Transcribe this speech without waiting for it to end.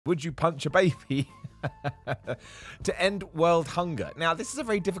Would you punch a baby to end world hunger? Now, this is a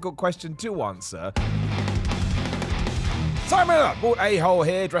very difficult question to answer. Simon, bought a-hole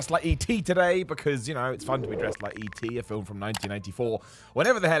here, dressed like E.T. today because, you know, it's fun to be dressed like E.T., a film from 1984,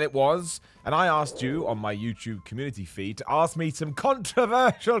 whenever the hell it was. And I asked you on my YouTube community feed to ask me some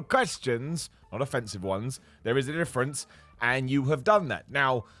controversial questions, not offensive ones. There is a difference, and you have done that.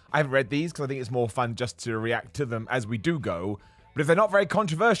 Now, I haven't read these because I think it's more fun just to react to them as we do go. But if they're not very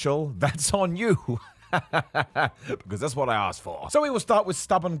controversial, that's on you. Because that's what I asked for. So we will start with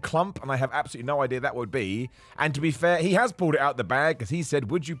Stubborn Clump, and I have absolutely no idea that would be. And to be fair, he has pulled it out the bag because he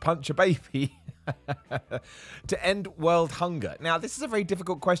said, would you punch a baby to end world hunger? Now, this is a very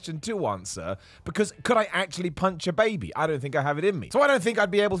difficult question to answer because could I actually punch a baby? I don't think I have it in me. So I don't think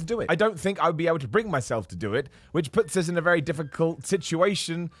I'd be able to do it. I don't think I would be able to bring myself to do it, which puts us in a very difficult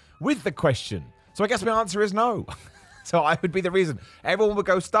situation with the question. So I guess my answer is no. So I would be the reason. Everyone would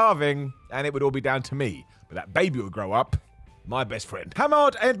go starving, and it would all be down to me. But that baby would grow up, my best friend.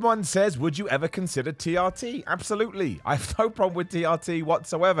 Hamad Edmond says, would you ever consider TRT? Absolutely. I have no problem with TRT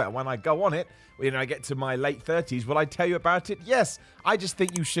whatsoever. And when I go on it, when I get to my late 30s, will I tell you about it? Yes. I just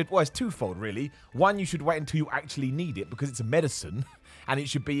think you should, well, it's twofold, really. One, you should wait until you actually need it, because it's a medicine, and it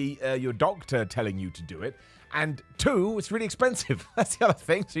should be your doctor telling you to do it. And two, it's really expensive. That's the other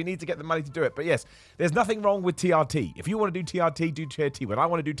thing, so you need to get the money to do it. But yes, there's nothing wrong with TRT. If you want to do TRT, do TRT. When I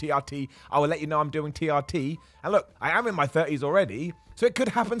want to do TRT, I will let you know I'm doing TRT. And look, I am in my 30s already, so it could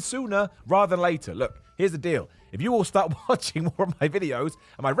happen sooner rather than later. Look, here's the deal. If you all start watching more of my videos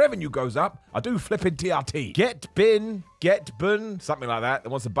and my revenue goes up, I do flipping TRT. Get bun, something like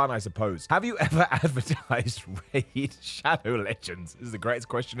that. What's a bun, I suppose? Have you ever advertised Raid Shadow Legends? This is the greatest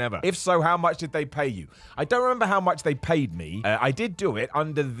question ever. If so, how much did they pay you? I don't remember how much they paid me. I did do it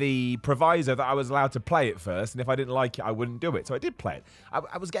under the proviso that I was allowed to play it first, and if I didn't like it, I wouldn't do it. So I did play it.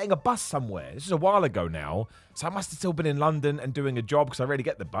 I was getting a bus somewhere. This is a while ago now, so I must have still been in London and doing a job because I rarely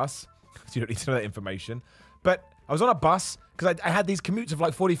get the bus. So you don't need to know that information. But I was on a bus because I had these commutes of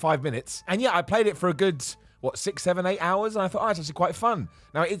like 45 minutes. And yeah, I played it for a good, what, 6, 7, 8 hours? And I thought, oh, it's actually quite fun.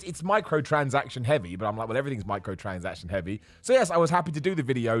 Now, it's microtransaction heavy, but I'm like, well, everything's microtransaction heavy. So yes, I was happy to do the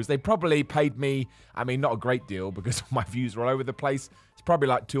videos. They probably paid me, I mean, not a great deal because my views were all over the place. It's probably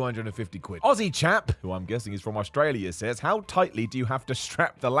like 250 quid. Aussie chap, who I'm guessing is from Australia, says, how tightly do you have to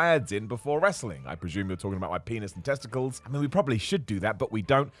strap the lads in before wrestling? I presume you're talking about my penis and testicles. I mean, we probably should do that, but we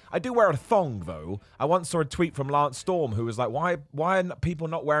don't. I do wear a thong, though. I once saw a tweet from Lance Storm who was like, why are people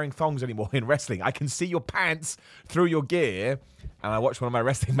not wearing thongs anymore in wrestling? I can see your pants through your gear. And I watched one of my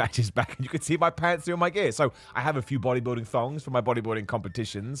wrestling matches back, and you could see my pants through my gear. So I have a few bodybuilding thongs for my bodybuilding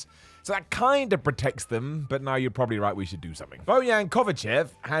competitions. So that kind of protects them, but now you're probably right, we should do something. Bojan Kovacev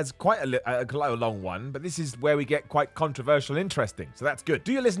has quite a long one, but this is where we get quite controversial and interesting, so that's good.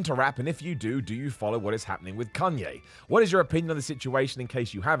 Do you listen to rap, and if you do you follow what is happening with Kanye? What is your opinion on the situation in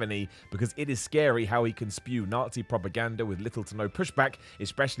case you have any? Because it is scary how he can spew Nazi propaganda with little to no pushback,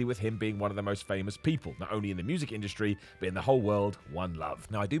 especially with him being one of the most famous people, not only in the music industry, but in the whole world. One love.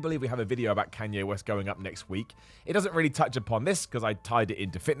 Now, I do believe we have a video about Kanye West going up next week. It doesn't really touch upon this because I tied it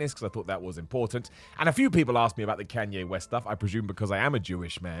into fitness because I thought that was important. And a few people asked me about the Kanye West stuff, I presume because I am a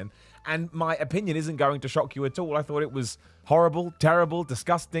Jewish man. And my opinion isn't going to shock you at all. I thought it was horrible, terrible,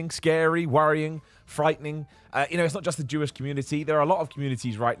 disgusting, scary, worrying, frightening. You know, it's not just the Jewish community. There are a lot of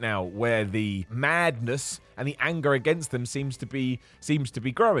communities right now where the madness and the anger against them seems to be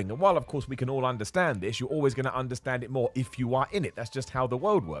growing. And while, of course, we can all understand this, you're always going to understand it more if you are in it. That's just how the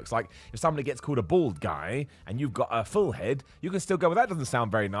world works. Like, if somebody gets called a bald guy and you've got a full head, you can still go, well, that doesn't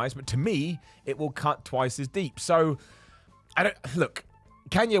sound very nice. But to me, it will cut twice as deep. So, look,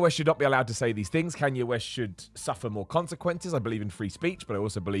 Kanye West should not be allowed to say these things. Kanye West should suffer more consequences. I believe in free speech, but I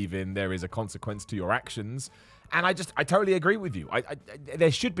also believe in there is a consequence to your actions. And I totally agree with you.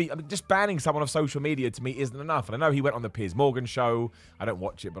 There should be, I mean, just banning someone of social media to me isn't enough. And I know he went on the Piers Morgan show. I don't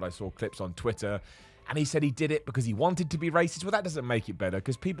watch it, but I saw clips on Twitter. And he said he did it because he wanted to be racist. Well, that doesn't make it better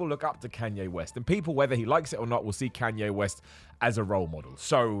because people look up to Kanye West. And people, whether he likes it or not, will see Kanye West as a role model.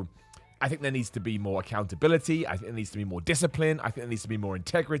 So I think there needs to be more accountability. I think there needs to be more discipline. I think there needs to be more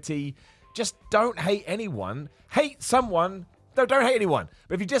integrity. Just don't hate anyone. Hate someone. No, don't hate anyone.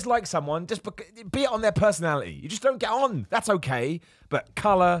 But if you dislike someone, just be it on their personality. You just don't get on. That's okay. But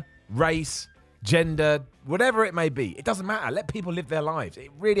color, race, gender, whatever it may be, it doesn't matter. Let people live their lives.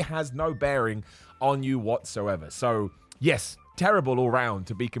 It really has no bearing on you whatsoever. So, yes, terrible all round,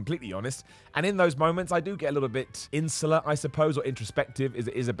 to be completely honest. And in those moments, I do get a little bit insular, I suppose, or introspective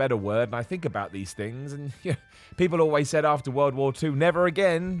is a better word. And I think about these things. And yeah, people always said after World War II, never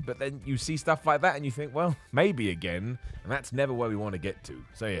again. But then you see stuff like that and you think, well, maybe again. And that's never where we want to get to.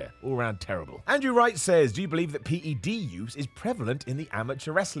 So yeah, all around terrible. Andrew Wright says, do you believe that PED use is prevalent in the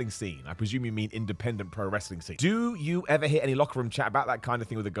amateur wrestling scene? I presume you mean independent pro wrestling scene. Do you ever hear any locker room chat about that kind of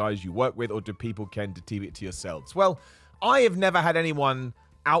thing with the guys you work with, or do people tend to keep it to yourselves? Well, I have never had anyone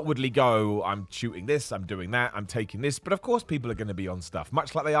outwardly go, I'm shooting this, I'm doing that, I'm taking this. But of course people are going to be on stuff,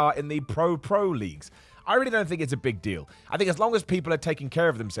 much like they are in the pro leagues. I really don't think it's a big deal. I think as long as people are taking care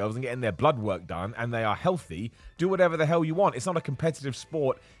of themselves and getting their blood work done and they are healthy, do whatever the hell you want. It's not a competitive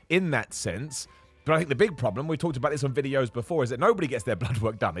sport in that sense. But I think the big problem, we talked about this on videos before, is that nobody gets their blood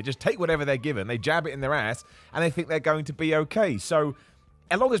work done. They just take whatever they're given, they jab it in their ass, and they think they're going to be okay. So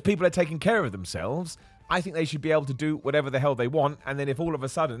as long as people are taking care of themselves, I think they should be able to do whatever the hell they want, and then if all of a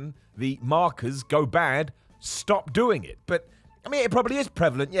sudden the markers go bad, stop doing it. But, I mean, it probably is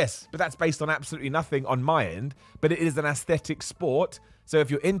prevalent, yes, but that's based on absolutely nothing on my end, but it is an aesthetic sport, so if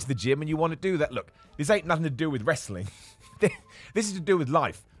you're into the gym and you want to do that, look, this ain't nothing to do with wrestling. This is to do with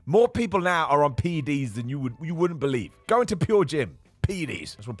life. More people now are on PEDs than you wouldn't believe. Go into Pure Gym. PEDs.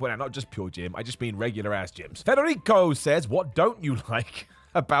 I just want to point out, not just Pure Gym, I just mean regular ass gyms. Federico says, what don't you like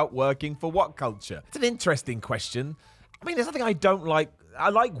about working for What Culture? It's an interesting question. I mean, there's nothing I don't like. I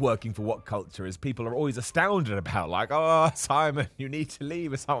like working for What Culture, as people are always astounded about, like, oh, Simon, you need to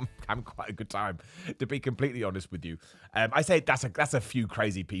leave. It's having quite a good time, to be completely honest with you. I say that's a few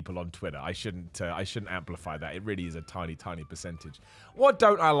crazy people on Twitter. I shouldn't amplify that. It really is a tiny, tiny percentage. What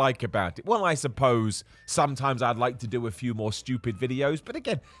don't I like about it? Well, I suppose sometimes I'd like to do a few more stupid videos, but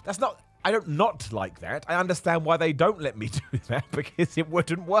again, I don't not like that. I understand why they don't let me do that, because it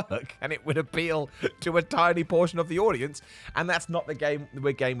wouldn't work and it would appeal to a tiny portion of the audience, and that's not the game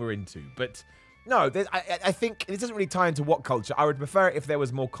we're into. But no, I think it doesn't really tie into What Culture. I would prefer it if there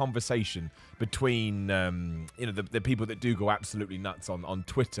was more conversation between the people that do go absolutely nuts on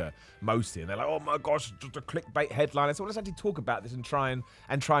Twitter mostly, and they're like, oh my gosh, just a clickbait headline. So let's actually talk about this and try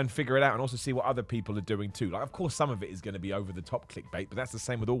and figure it out, and also see what other people are doing too. Like, of course, some of it is going to be over the top clickbait, but that's the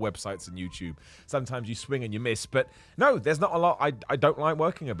same with all websites and YouTube. Sometimes you swing and you miss, but no, there's not a lot I don't like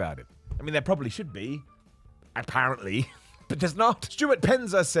working about it. I mean, there probably should be, apparently. But there's not. Stuart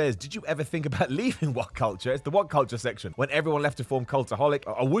Penza says, did you ever think about leaving What Culture? It's the What Culture section. When everyone left to form Cultaholic,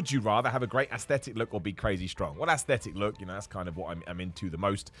 or would you rather have a great aesthetic look or be crazy strong? Well, aesthetic look, that's kind of what I'm into the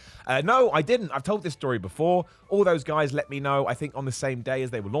most. No, I didn't. I've told this story before. All those guys let me know, I think on the same day as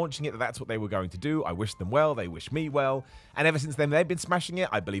they were launching it, that that's what they were going to do. I wished them well. They wished me well. And ever since then, they've been smashing it.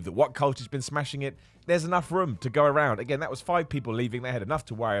 I believe that What Culture's been smashing it. There's enough room to go around. Again, that was 5 people leaving. They had enough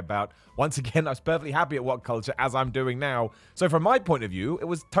to worry about. Once again, I was perfectly happy at What Culture, as I'm doing now. So from my point of view, it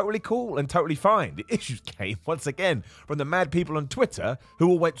was totally cool and totally fine. The issues came, once again, from the mad people on Twitter who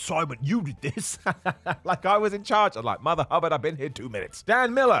all went, Simon, you did this. Like I was in charge. I'm like, Mother Hubbard, I've been here 2 minutes.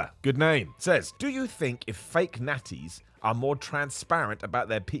 Dan Miller, good name, says, do you think if fake natties are more transparent about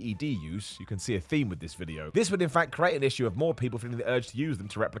their PED use, you can see a theme with this video, this would in fact create an issue of more people feeling the urge to use them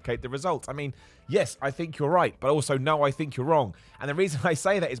to replicate the results? I mean, yes, I think you're right, but also no, I think you're wrong. And the reason I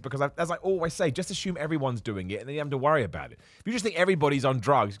say that is because, as I always say, just assume everyone's doing it and then you have to worry about it. If you just think everybody's on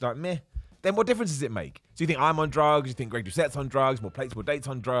drugs, you're like, meh, then what difference does it make? So you think I'm on drugs, you think Greg Doucette's on drugs, more plates, more dates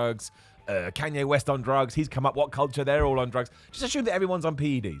on drugs, Kanye West on drugs, he's come up, What Culture, they're all on drugs. Just assume that everyone's on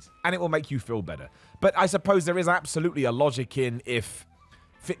PEDs, and it will make you feel better. But I suppose there is absolutely a logic in if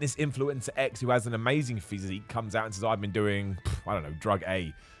fitness influencer X, who has an amazing physique, comes out and says, I've been doing, I don't know, drug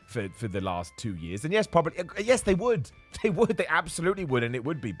A for the last 2 years, and yes, probably, yes, they would. They absolutely would, and it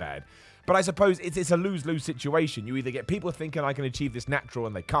would be bad. But I suppose it's a lose-lose situation. You either get people thinking I can achieve this natural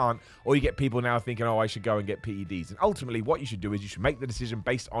and they can't, or you get people now thinking, oh, I should go and get PEDs. And ultimately, what you should do is you should make the decision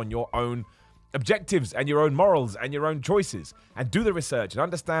based on your own objectives and your own morals and your own choices, and do the research and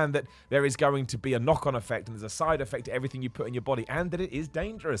understand that there is going to be a knock-on effect and there's a side effect to everything you put in your body, and that it is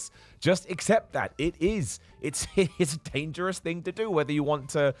dangerous. Just accept that it is. It's a dangerous thing to do, whether you want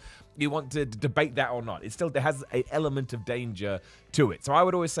to debate that or not. It still has an element of danger to it. So I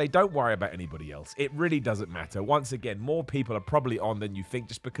would always say, don't worry about anybody else. It really doesn't matter. Once again, more people are probably on than you think,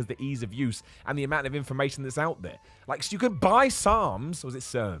 just because the ease of use and the amount of information that's out there. Like, so you can buy Psalms, or was it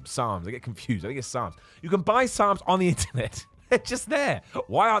Psalms? I get confused. I think it's Psalms. You can buy Psalms on the internet They're just there.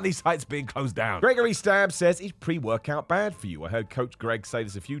 Why aren't these sites being closed down? Gregory Stab says, is pre-workout bad for you? I heard Coach Greg say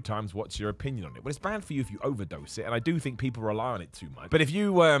this a few times. What's your opinion on it? Well, it's bad for you if you overdose it, and I do think people rely on it too much. But if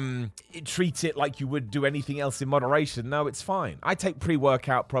you treat it like you would do anything else in moderation, no, it's fine. I take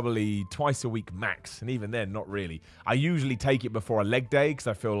pre-workout probably twice a week max, and even then, not really. I usually take it before a leg day because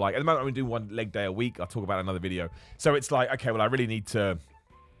I feel like, at the moment, I'm going to do one leg day a week. I'll talk about it in another video. So it's like, okay, well, I really need to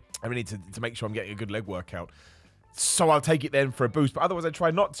make sure I'm getting a good leg workout. So I'll take it then for a boost, but otherwise I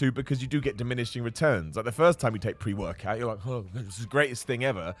try not to because you do get diminishing returns. Like the first time you take pre-workout, you're like, oh, this is the greatest thing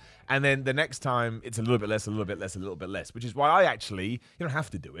ever. And then the next time, it's a little bit less, a little bit less, a little bit less, which is why I actually, you don't have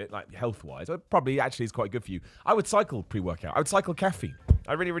to do it, like health-wise. It probably actually is quite good for you. I would cycle pre-workout. I would cycle caffeine.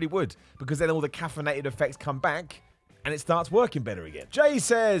 I really, really would, because then all the caffeinated effects come back, and it starts working better again. Jay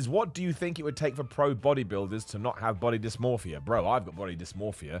says, what do you think it would take for pro bodybuilders to not have body dysmorphia? Bro, I've got body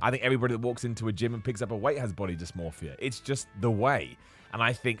dysmorphia. I think everybody that walks into a gym and picks up a weight has body dysmorphia. It's just the way. And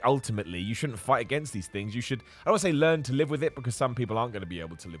I think ultimately you shouldn't fight against these things. You should, I don't want to say learn to live with it because some people aren't going to be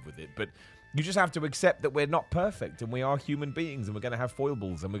able to live with it, but you just have to accept that we're not perfect and we are human beings and we're going to have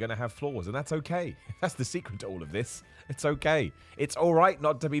foibles and we're going to have flaws, and that's okay. That's the secret to all of this. It's okay. It's all right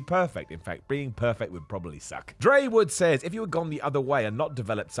not to be perfect. In fact, being perfect would probably suck. Drewood says, if you had gone the other way and not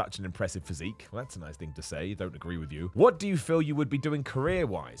developed such an impressive physique, well, that's a nice thing to say. Don't agree with you. What do you feel you would be doing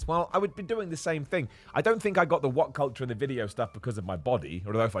career-wise? Well, I would be doing the same thing. I don't think I got the what culture and the video stuff because of my body,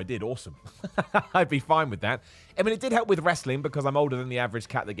 although if I did, awesome. I'd be fine with that. I mean, it did help with wrestling because I'm older than the average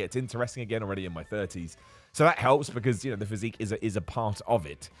cat that gets into wrestling again, already in my 30s. So that helps because, you know, the physique is a part of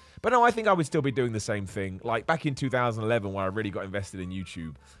it. But no, I think I would still be doing the same thing. Like back in 2011 where I really got invested in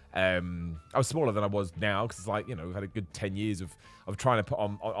YouTube, I was smaller than I was now because it's like, you know, we've had a good 10 years of trying to put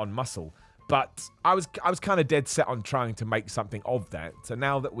on muscle. But I was kind of dead set on trying to make something of that. So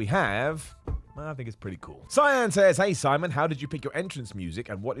now that we have, I think it's pretty cool. Cyan says, hey Simon, how did you pick your entrance music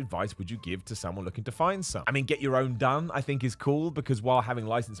and what advice would you give to someone looking to find some? I mean, get your own done, I think is cool because while having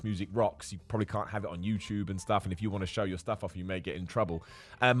licensed music rocks, you probably can't have it on YouTube and stuff. And if you want to show your stuff off, you may get in trouble.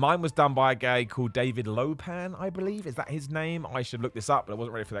 Mine was done by a guy called David Lopan, I believe. Is that his name? I should look this up, but I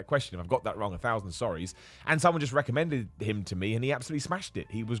wasn't ready for that question. If I've got that wrong, 1,000 sorries. And someone just recommended him to me and he absolutely smashed it.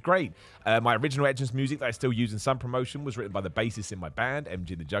 He was great. My original entrance music that I still use in some promotion was written by the bassist in my band,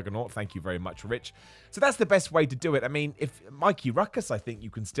 MG the Juggernaut. Thank you very much, Rich. So that's the best way to do it. I mean, if Mikey Ruckus, I think you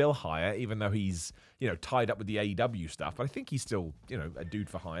can still hire, even though he's, you know, tied up with the AEW stuff. But I think he's still, you know, a dude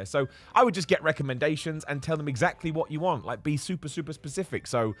for hire. So I would just get recommendations and tell them exactly what you want. Like, be super, super specific.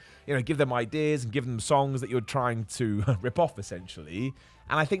 So, you know, give them ideas and give them songs that you're trying to rip off, essentially.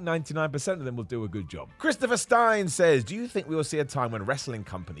 And I think 99% of them will do a good job. Christopher Stein says, do you think we will see a time when wrestling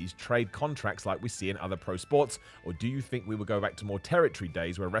companies trade contracts like we see in other pro sports? Or do you think we will go back to more territory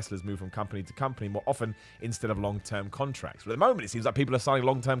days where wrestlers move from company to company more often instead of long-term contracts? Well, at the moment, it seems like people are signing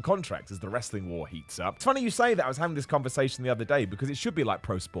long-term contracts as the wrestling war heats up. It's funny you say that. I was having this conversation the other day because it should be like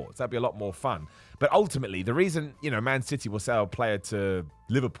pro sports. That'd be a lot more fun. But ultimately, the reason, you know, Man City will sell a player to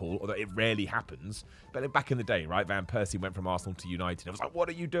Liverpool, although it rarely happens, but back in the day, right, Van Persie went from Arsenal to United. I was like, what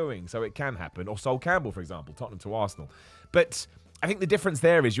are you doing? So it can happen. Or Sol Campbell, for example, Tottenham to Arsenal. But I think the difference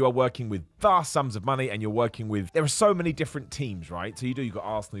there is you are working with vast sums of money and you're working with, there are so many different teams, right? So you've got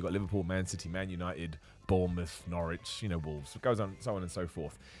Arsenal, you've got Liverpool, Man City, Man United, Bournemouth, Norwich, you know, Wolves. It goes on, so on and so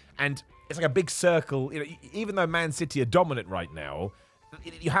forth. And it's like a big circle. You know, even though Man City are dominant right now,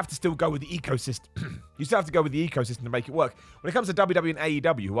 you have to still go with the ecosystem. You still have to go with the ecosystem to make it work. When it comes to WWE and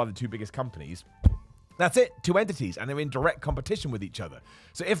AEW, who are the two biggest companies, that's it. Two entities, and they're in direct competition with each other.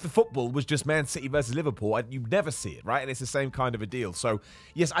 So if the football was just Man City versus Liverpool, you'd never see it, right? And it's the same kind of a deal. So,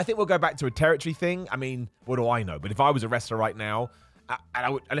 yes, I think we'll go back to a territory thing. I mean, what do I know? But if I was a wrestler right now, and I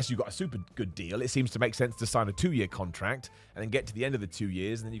would, unless you got a super good deal, it seems to make sense to sign a 2-year contract and then get to the end of the 2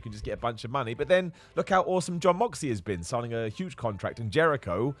 years and then you can just get a bunch of money. But then look how awesome John Moxley has been, signing a huge contract, and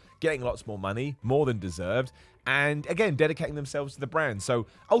Jericho getting lots more money, more than deserved, and again, dedicating themselves to the brand. So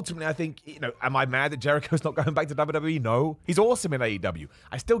ultimately, I think, you know, am I mad that Jericho's not going back to WWE? No. He's awesome in AEW.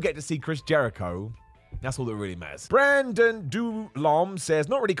 I still get to see Chris Jericho. That's all that really matters. Brandon Dulom says,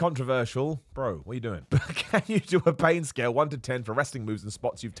 not really controversial. Bro, what are you doing? But can you do a pain scale 1 to 10 for wrestling moves and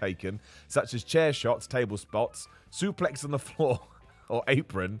spots you've taken, such as chair shots, table spots, suplex on the floor, or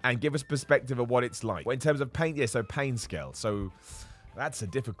apron, and give us perspective of what it's like? Well, in terms of pain, yeah, so pain scale. So that's a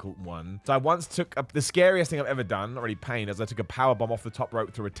difficult one. So I once took the scariest thing I've ever done, not really pain, as I took a power bomb off the top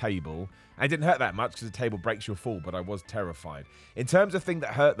rope through a table. And it didn't hurt that much because the table breaks your fall, but I was terrified. In terms of thing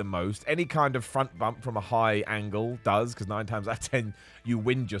that hurt the most, any kind of front bump from a high angle does, because 9 times out of 10, you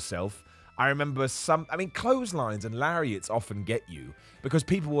wind yourself. I remember clotheslines and lariats often get you because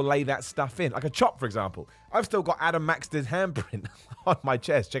people will lay that stuff in. Like a chop, for example. I've still got Adam Maxter's handprint on my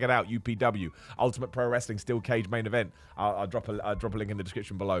chest. Check it out, UPW. Ultimate Pro Wrestling Steel Cage main event. I'll drop a link in the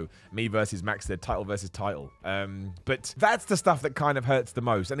description below. Me versus Maxter, title versus title. But that's the stuff that kind of hurts the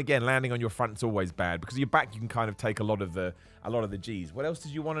most. And again, landing on your front's always bad because your back, you can kind of take a lot of the G's. What else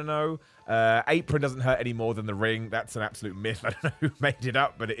did you want to know? Apron doesn't hurt any more than the ring. That's an absolute myth. I don't know who made it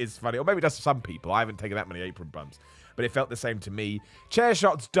up, but it is funny. Or maybe it does for some people. I haven't taken that many apron bumps, but it felt the same to me. Chair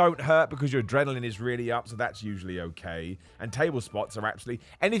shots don't hurt because your adrenaline is really up, so that's usually okay. And table spots are actually...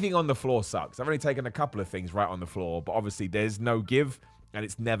 Anything on the floor sucks. I've only taken a couple of things right on the floor, but obviously there's no give, and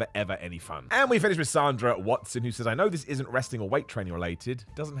it's never, ever any fun. And we finish with Sandra Watson, who says, I know this isn't wrestling or weight training related.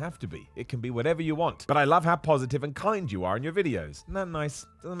 It doesn't have to be. It can be whatever you want. But I love how positive and kind you are in your videos. Isn't that nice?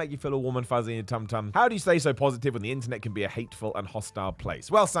 Doesn't make you feel all warm and fuzzy in your tum-tum. How do you stay so positive when the internet can be a hateful and hostile place?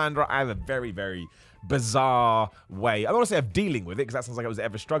 Well, Sandra, I have a very, very bizarre way. I don't want to say of dealing with it, because that sounds like I was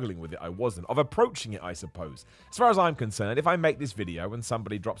ever struggling with it. I wasn't. Of approaching it, I suppose. As far as I'm concerned, if I make this video and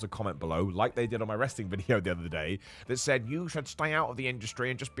somebody drops a comment below, like they did on my wrestling video the other day, that said, you should stay out of the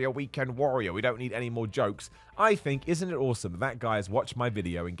industry and just be a weekend warrior, we don't need any more jokes, I think, isn't it awesome that guy has watched my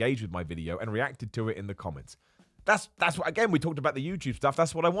video, engaged with my video, and reacted to it in the comments? That's what, again, we talked about the YouTube stuff.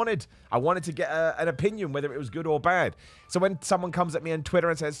 That's what I wanted. I wanted to get an opinion, whether it was good or bad. So when someone comes at me on Twitter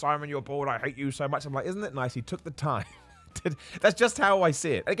and says, Simon, you're bored, I hate you so much, I'm like, isn't it nice? He took the time. That's just how I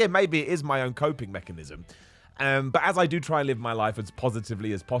see it. Again, maybe it is my own coping mechanism. But as I do try and live my life as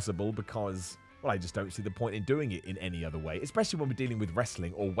positively as possible, because... well, I just don't see the point in doing it in any other way, especially when we're dealing with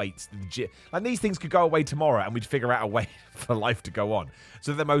wrestling or weights. Like, these things could go away tomorrow and we'd figure out a way for life to go on.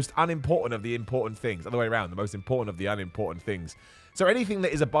 So the most unimportant of the important things, other way around, the most important of the unimportant things. So anything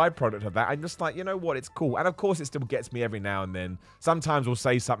that is a byproduct of that, I'm just like, you know what, it's cool. And of course, it still gets me every now and then. Sometimes we'll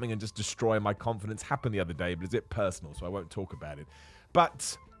say something and just destroy my confidence. Happened the other day, but it's a bit personal, so I won't talk about it.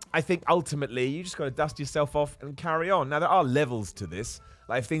 But I think ultimately, you just got to dust yourself off and carry on. Now, there are levels to this.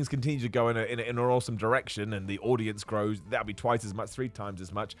 Like, if things continue to go in an awesome direction and the audience grows, that'll be twice as much, 3 times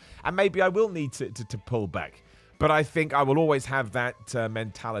as much. And maybe I will need to pull back. But I think I will always have that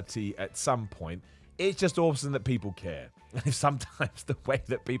mentality at some point. It's just awesome that people care. And if sometimes the way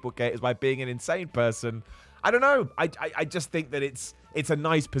that people care is by being an insane person, I don't know. I just think that it's a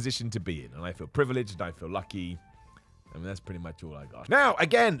nice position to be in. And I feel privileged and I feel lucky. I mean, that's pretty much all I got. Now,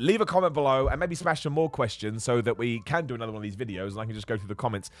 again, leave a comment below and maybe smash some more questions so that we can do another one of these videos and I can just go through the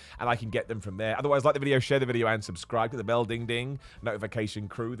comments and I can get them from there. Otherwise, like the video, share the video, and subscribe to the bell, ding ding, notification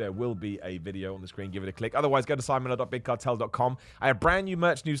crew. There will be a video on the screen. Give it a click. Otherwise, go to simon.bigcartel.com. I have brand new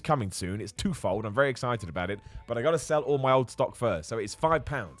merch news coming soon. It's twofold. I'm very excited about it, but I got to sell all my old stock first. So it's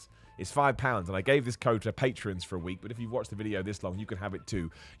 £5. It's £5, and I gave this code to patrons for a week, but if you've watched the video this long, you can have it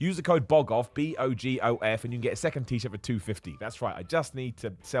too. Use the code BOGOF, B-O-G-O-F, and you can get a second t-shirt for $2.50. That's right, I just need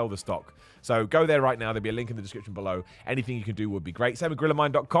to sell the stock. So go there right now, there'll be a link in the description below. Anything you can do would be great. Same with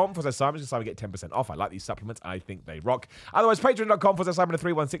GrillerMine.com for Simon, so I get 10% off. I like these supplements, I think they rock. Otherwise, Patreon.com for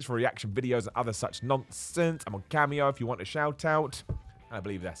Simon316 for reaction videos and other such nonsense. I'm on Cameo if you want a shout out. And I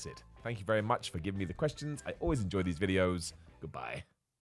believe that's it. Thank you very much for giving me the questions. I always enjoy these videos. Goodbye.